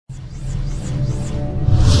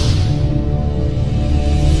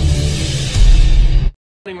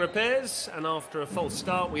repairs, and after a false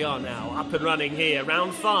start, we are now up and running here.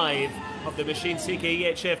 Round 5 of the Machine-Seeker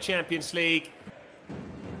EHF Champions League.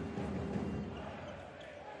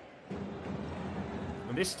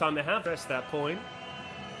 And this time they have pressed that point.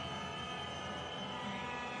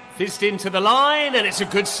 Fizzed into the line, and it's a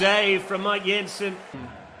good save from Mike Jensen.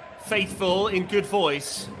 Faithful in good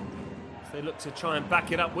voice. They look to try and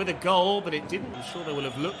back it up with a goal, but it didn't. I'm sure they will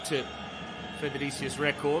have looked at Fredericia's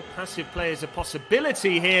record. Passive play is a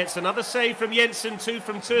possibility here. It's another save from Jensen, 2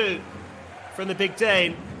 from 2 from the Big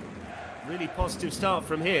Dane. Really positive start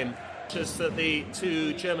from him. Just that the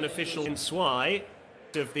 2 German officials in Csurgoi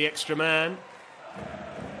of the extra man.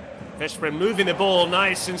 Veszprém moving the ball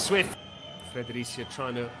nice and swift. Fredericia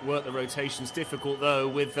trying to work the rotations. Difficult though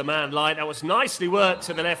with the man light. That was nicely worked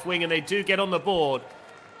to the left wing, and they do get on the board.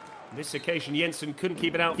 On this occasion, Jensen couldn't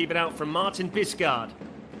keep it out from Martin Bisgaard.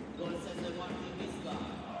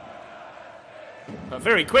 But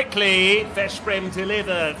very quickly, Veszprém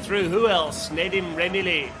deliver through who else? Nedim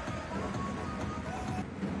Remili.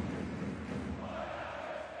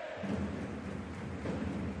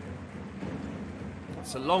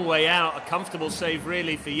 It's a long way out, a comfortable save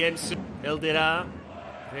really for Jensen. Eldera,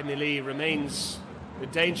 Remili remains the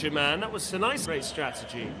danger man. That was a nice race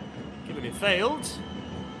strategy. Given it failed,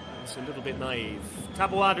 it's a little bit naive.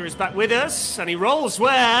 Tabuada is back with us, and he rolls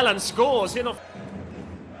well and scores in off.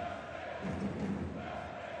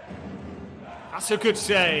 That's a good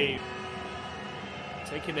save.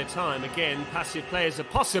 Taking their time again. Passive play is a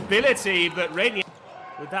possibility, but Renier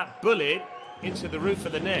with that bullet into the roof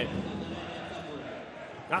of the net.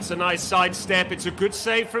 That's a nice sidestep. It's a good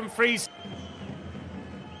save from Fries.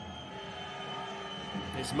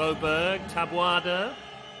 There's Moberg, Tabuada,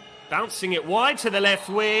 bouncing it wide to the left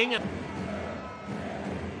wing. And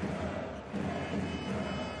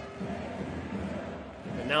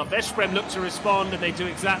now Veszprém look to respond, and they do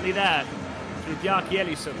exactly that through Bjarke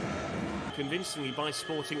Ellison. Convincingly by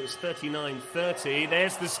Sporting, it was 39-30.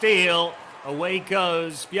 There's the steal. Away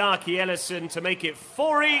goes Bjarke Ellison to make it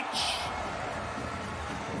 4 each.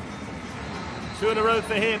 2 in a row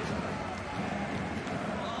for him.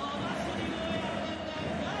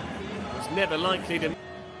 Was never likely to.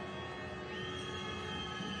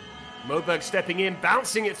 Moberg stepping in,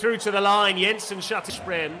 bouncing it through to the line. Jensen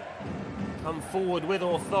Veszprém come forward with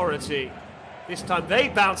authority. This time they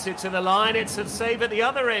bounce it to the line. It's a save at the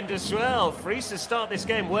other end as well. Fries start this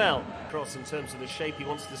game well. Cross in terms of the shape he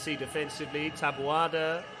wants to see defensively.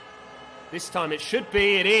 Tabuada. This time it should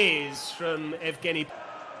be. It is from Evgeny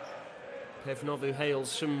Pevnov, who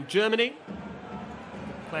hails from Germany.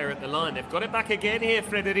 Good player at the line. They've got it back again here,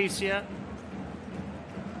 Fredericia.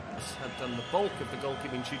 Have done the bulk of the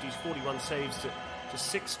goalkeeping duties. 41 saves to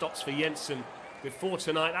 6 stops for Jensen before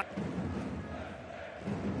tonight.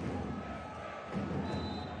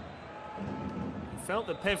 Felt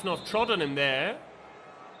that Pevnov trod on him there,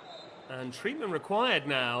 and treatment required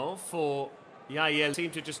now for Yael.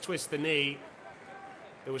 Seemed to just twist the knee.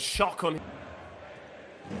 There was shock on him.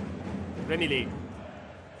 Remili,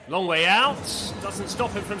 long way out, doesn't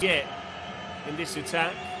stop him from yet in this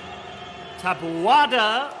attack.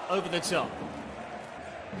 Tabuada over the top.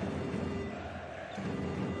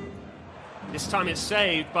 This time it's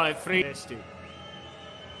saved by Fredericia.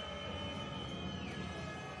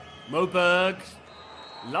 Moberg,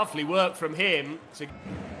 lovely work from him.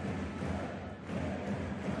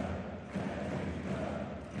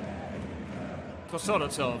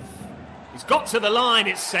 Kosoratov. He's got to the line,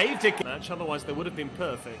 it's saved again. Otherwise they would have been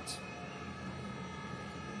perfect.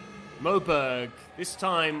 Moberg, this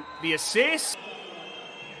time the assist.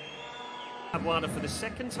 Tabuada for the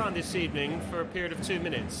second time this evening for a period of 2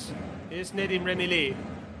 minutes. Here's Nedim Remili.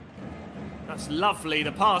 That's lovely,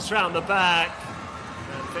 the pass round the back.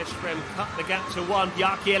 And Veszprém cut the gap to 1.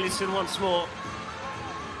 Bjarke Ellison once more.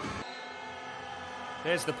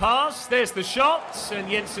 There's the pass, there's the shot, and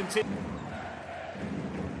Jensen.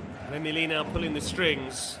 Remili now pulling the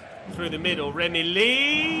strings through the middle.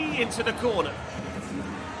 Remili into the corner.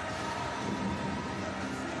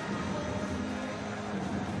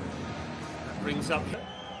 That brings up.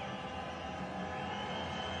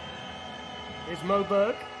 Here's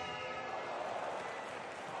Moberg.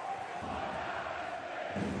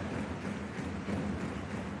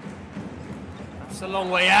 That's a long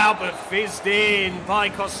way out, but fizzed in by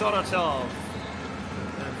Kosoratov.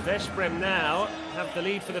 And Veszprém now have the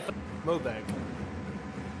lead for the Moberg.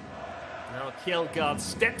 Now Kjeldgaard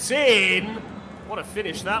steps in. What a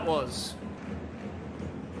finish that was.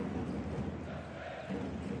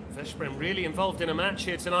 Veszprém really involved in a match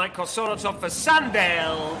here tonight. Kosoratov for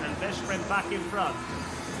Sandel, and Veszprém back in front.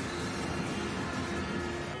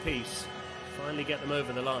 Piece finally get them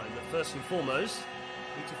over the line. But first and foremost,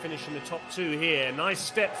 need to finish in the top two here. Nice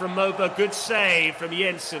step from Moberg, good save from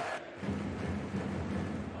Jensen.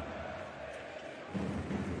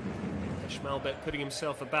 Schmalbeck putting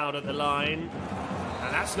himself about at the line,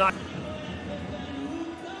 and that's nice.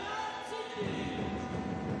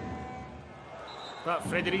 But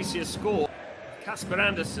Fredericia score. Kasper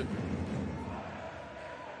Andersen.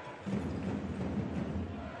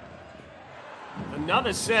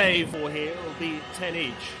 Another save for here, will be 10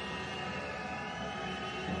 each.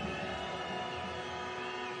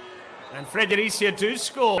 And Fredericia do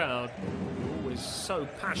score. Always so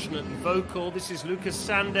passionate and vocal. This is Lucas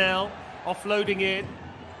Sandell offloading it.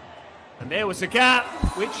 And there was a gap,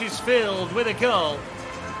 which is filled with a goal.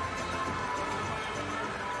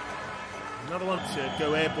 Another one to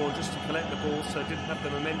go airborne just to collect the ball, so didn't have the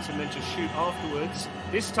momentum then to shoot afterwards.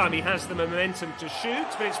 This time he has the momentum to shoot,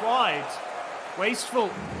 but it's wide. Wasteful.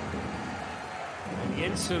 And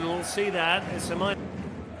Jensen will see that as a minor.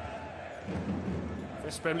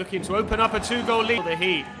 Veszprém looking to open up a two-goal lead. The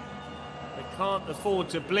Heat. They can't afford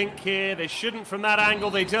to blink here. They shouldn't from that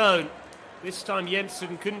angle, they don't. This time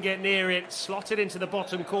Jensen couldn't get near it. Slotted into the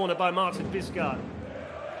bottom corner by Martin Bisgaard.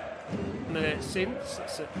 Since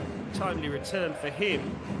it's a timely return for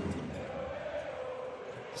him.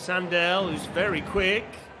 Sandell, who's very quick,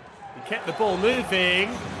 he kept the ball moving,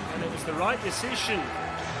 and it was the right decision.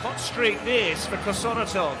 Hot streak this for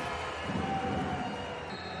Kosoratov.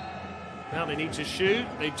 Now they need to shoot.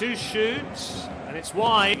 They do shoot, and it's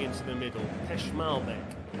wide into the middle. Schmalbeck.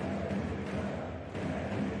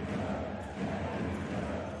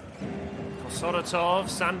 Kosoratov,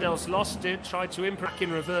 Sandell's lost it, tried to impact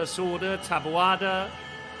in reverse order. Taboada.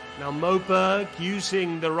 Now Moberg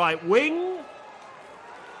using the right wing.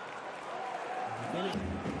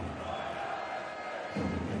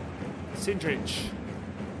 Sindrich.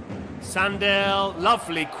 Sandell,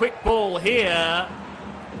 lovely quick ball here.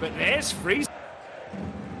 But there's free.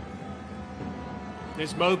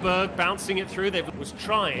 There's Moberg bouncing it through. They was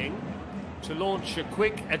trying to launch a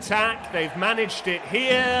quick attack. They've managed it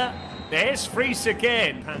here. There's Fries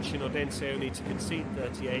again. Panch and Odense only to concede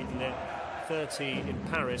 38, and then 30 in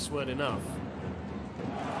Paris weren't enough.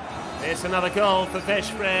 There's another goal for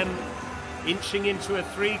Veszprém, inching into a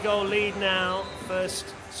 3-goal lead now. First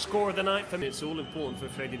score of the night for them. It's all important for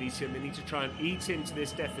Fredericia, and they need to try and eat into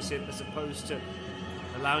this deficit as opposed to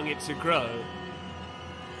allowing it to grow.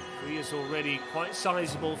 3 is already quite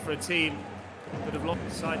sizable for a team that have lost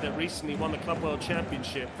the side that recently won the Club World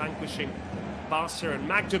Championship, vanquishing Barca and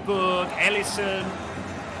Magdeburg. Ellison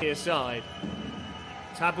here side.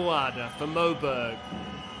 Taboada for Moberg.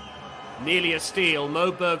 Nearly a steal.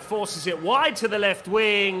 Moberg forces it wide to the left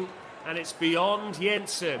wing, and it's beyond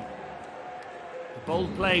Jensen. The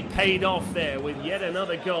bold play paid off there with yet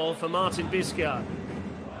another goal for Martin Bisgaard.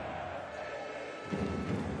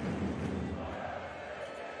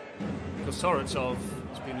 Kosoratov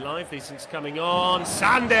has been lively since coming on.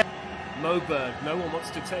 Sander! Moberg, no one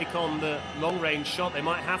wants to take on the long-range shot. They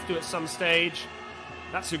might have to at some stage.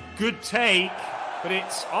 That's a good take, but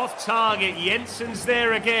it's off target. Jensen's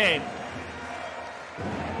there again.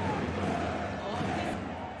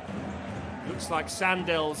 Looks like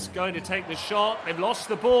Sandell's going to take the shot. They've lost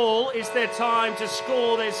the ball. Is there time to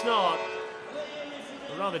score? There's not.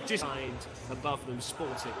 A rather disappointed above them,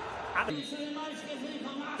 Sporting.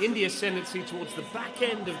 In the ascendancy towards the back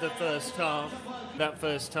end of the first half. That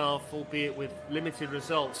first half, albeit with limited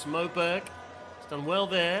results. Moberg has done well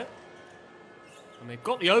there. And they've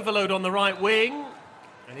got the overload on the right wing.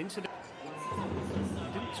 And into the...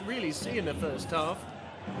 You didn't really see in the first half.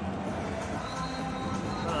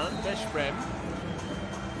 But Veszprém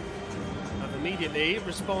have immediately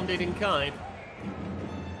responded in kind.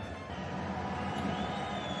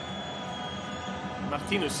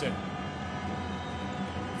 Martinussen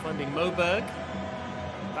finding Moberg.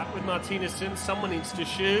 Back with Martinussen. Someone needs to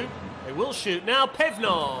shoot. They will shoot now.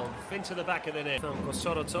 Pevnov into the back of the net.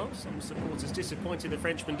 Kosoratov. Some supporters disappointed the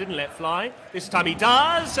Frenchman didn't let fly. This time he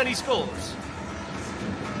does, and he scores.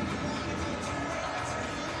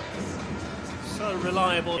 So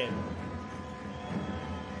reliable.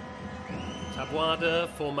 Taboada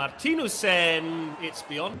for Martinussen. It's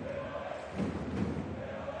beyond.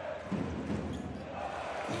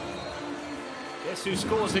 Guess who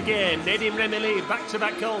scores again? Nedim Remili.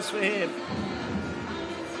 Back-to-back goals for him.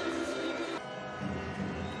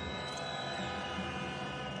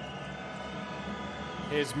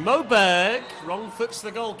 Here's Moberg. Wrong foot's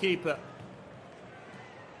the goalkeeper.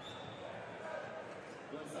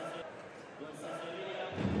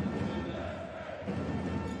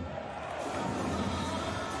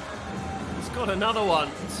 He's got another one.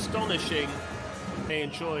 Astonishing. They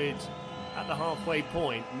enjoyed at the halfway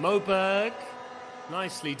point. Moberg,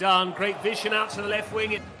 nicely done. Great vision out to the left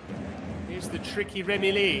wing. Here's the tricky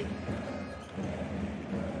Remili.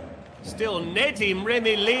 Still Nedim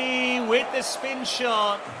Remili with the spin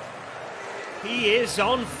shot. He is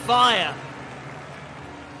on fire.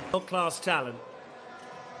 World-class talent.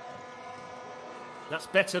 That's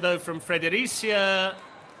better though from Fredericia.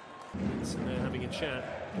 So they're having a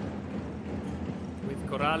chat with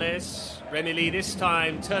Corrales. Remili this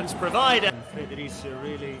time turns provider. And Fredericia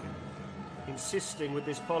really insisting with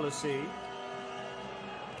this policy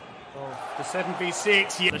of the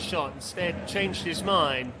 7v6. Yeah. The shot instead changed his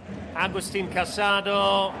mind. Agustin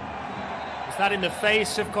Casado. Was that in the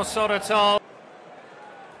face of Csurgoi?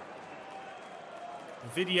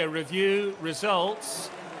 Video review results.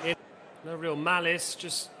 No real malice,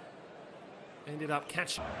 just ended up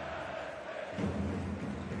catching.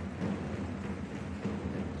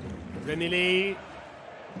 Remili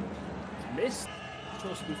missed.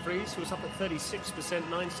 Torsten Fries, who was up at 36%,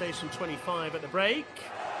 9 station 25 at the break.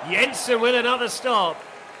 Jensen with another stop.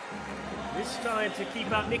 This time to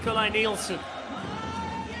keep out Nikolai Nielsen.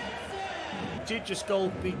 Did just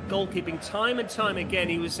goalkeeping time and time again.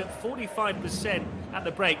 He was at 45% at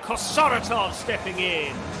the break. Csurgoi stepping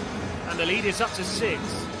in. And the lead is up to 6.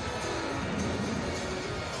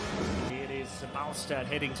 It is Balstad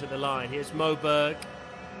heading to the line. Here's Moberg.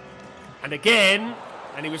 And again,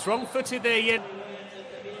 and he was wrong-footed there yet.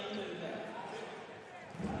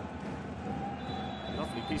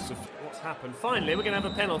 Lovely piece of what's happened. Finally, we're going to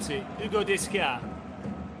have a penalty. Hugo Desca.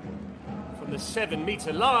 From the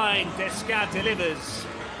 7-meter line, Desca delivers.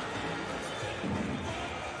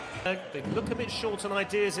 They look a bit short on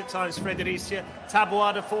ideas at times, Fredericia.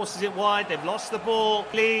 Taboada forces it wide. They've lost the ball.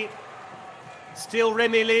 Still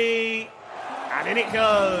Remili. And in it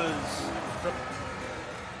goes.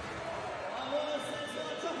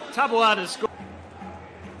 Taboada scored.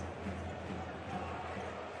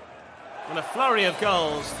 And a flurry of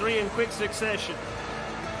goals. 3 in quick succession.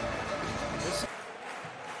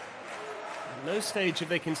 At no stage have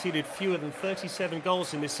they conceded fewer than 37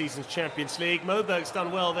 goals in this season's Champions League. Moberg's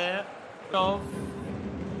done well there.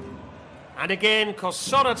 And again,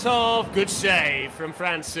 Csurgoi, good save from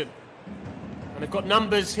Franson. And they've got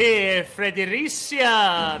numbers here.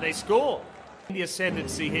 Fredericia, they score. The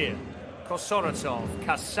ascendancy here. Csurgoi,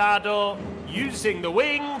 Casado using the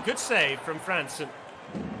wing. Good save from Franson.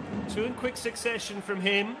 2 in quick succession from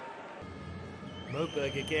him.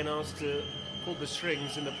 Moberg again asked to pull the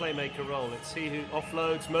strings in the playmaker role. It's he who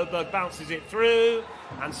offloads. Moberg bounces it through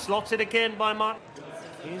and slotted again by Martin.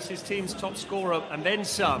 He's his team's top scorer and then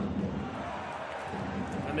some.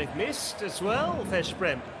 And they've missed as well,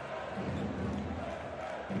 Veszprém.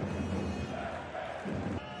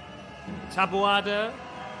 Taboada.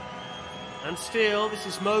 And still, this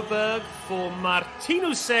is Moberg for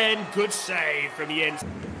Martinussen. Good save from Jens.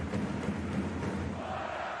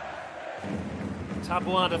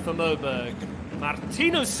 Taboada for Moberg.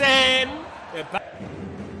 Martinussen.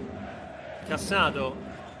 Casado.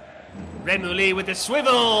 Remili with the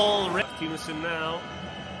swivel. Martinussen now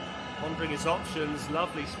pondering his options.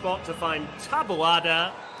 Lovely spot to find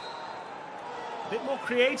Taboada. A bit more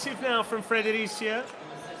creative now from Fredericia.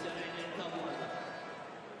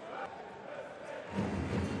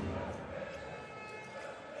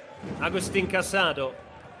 Agustin Casado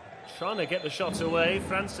trying to get the shot away.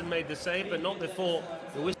 Franson made the save, but not before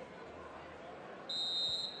the whistle.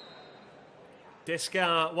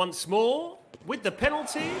 Desca once more with the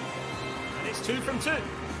penalty, and it's 2 from 2.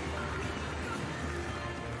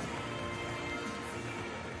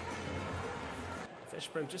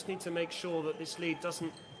 Veszprém just need to make sure that this lead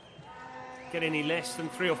doesn't get any less than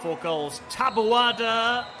 3 or 4 goals.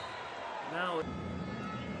 Taboada now.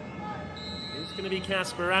 It's going to be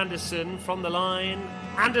Kasper Andersen from the line.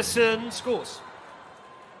 Andersen scores.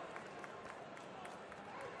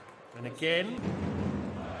 And again,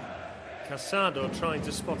 Casado trying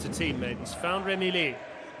to spot a teammate. He's found Remili.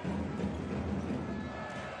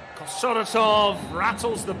 Csurgoi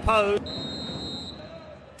rattles the post.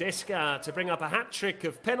 Desca to bring up a hat-trick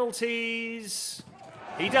of penalties.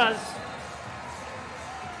 He does.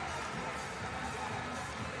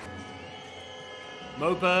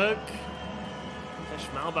 Moberg.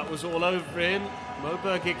 Malbat was all over him.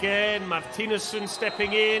 Moberg again. Martinussen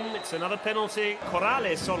stepping in. It's another penalty.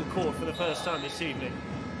 Corrales on court for the first time this evening.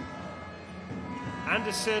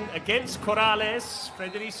 Andersen against Corrales.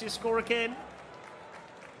 Fredericia score again.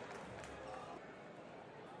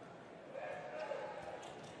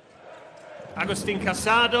 Agustin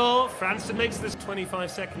Casado. Franson makes this 25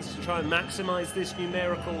 seconds to try and maximise this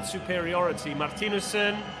numerical superiority.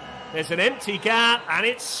 Martinussen. There's an empty gap, and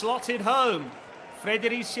it's slotted home.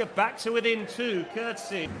 Fredericia back to within 2,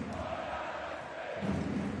 courtesy.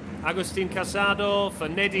 Agustin Casado for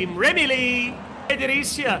Nedim Remili.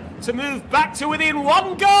 Fredericia to move back to within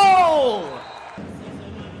 1 goal.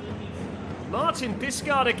 Martin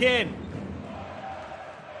Bisgaard again.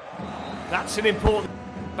 That's an important...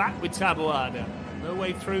 Back with Taboada. No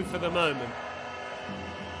way through for the moment.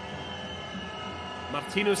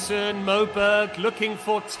 Martinussen, Moberg looking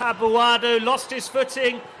for Taboada, lost his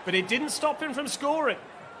footing, but it didn't stop him from scoring.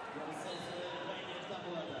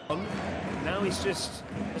 Now he's just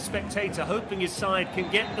a spectator, hoping his side can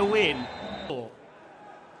get the win.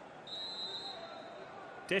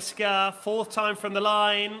 Deska, 4th time from the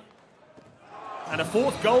line, and a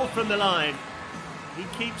 4th goal from the line. He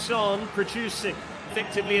keeps on producing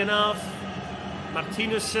effectively enough.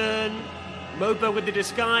 Martinussen, Moba with the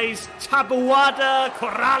disguise, Taboada,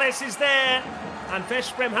 Corrales is there, and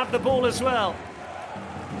Veszprém have the ball as well.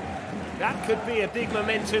 That could be a big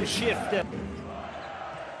momentum shift.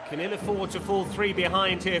 Can ill afford to fall 3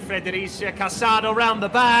 behind here, Fredericia. Casado round the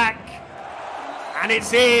back, and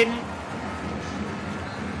it's in.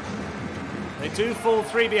 They do fall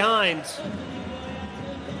 3 behind.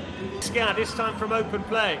 Scout this time from open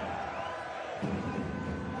play.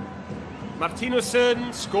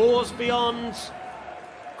 Martinussen scores beyond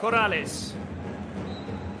Corrales.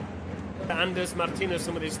 Anders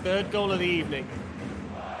Martinussen with his 3rd goal of the evening.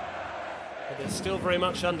 But they're still very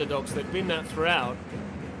much underdogs. They've been that throughout.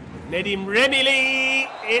 Nedim Remili,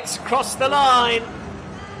 it's crossed the line.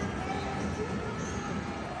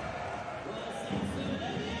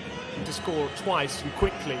 To score twice and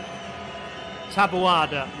quickly.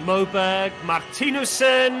 Taboada, Moberg,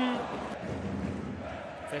 Martinussen.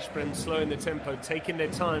 Veszprém slowing the tempo, taking their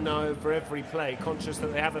time now over every play, conscious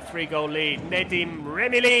that they have a 3-goal lead. Nedim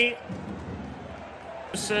Remili.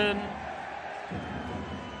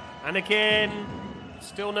 And again,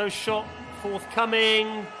 still no shot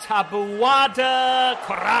forthcoming. Taboada.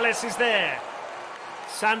 Corrales is there.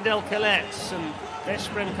 Sandel collects, and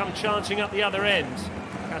Veszprém come charging up the other end.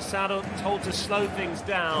 Casado told to slow things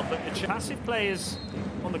down, but the passive players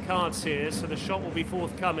on the cards here, so the shot will be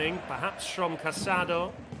forthcoming, perhaps from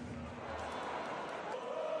Casado.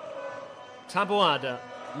 Taboada,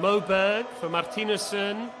 Moberg for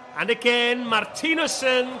Martinussen, and again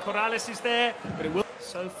Martinussen. Corrales is there, but it will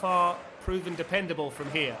so far proven dependable from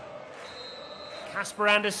here. Kasper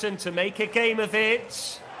Andersen to make a game of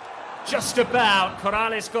it. Just about.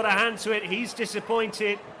 Corrales got a hand to it. He's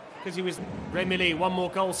disappointed because he was... Remili, 1 more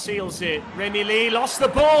goal seals it. Remili lost the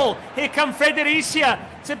ball. Here come Fredericia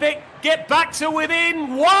to get back to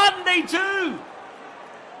within 1. They do.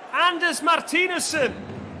 Anders Martinussen.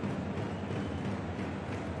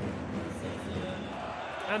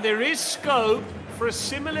 And there is scope for a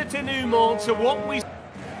similar denouement to what we...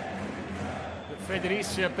 But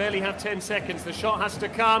Fredericia barely have 10 seconds. The shot has to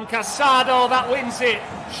come. Casado, that wins it.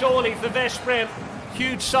 Surely for Veszprém.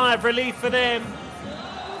 Huge sigh of relief for them.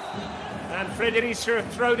 And Fredericia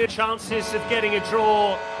have thrown in chances of getting a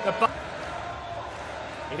draw.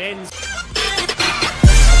 It ends.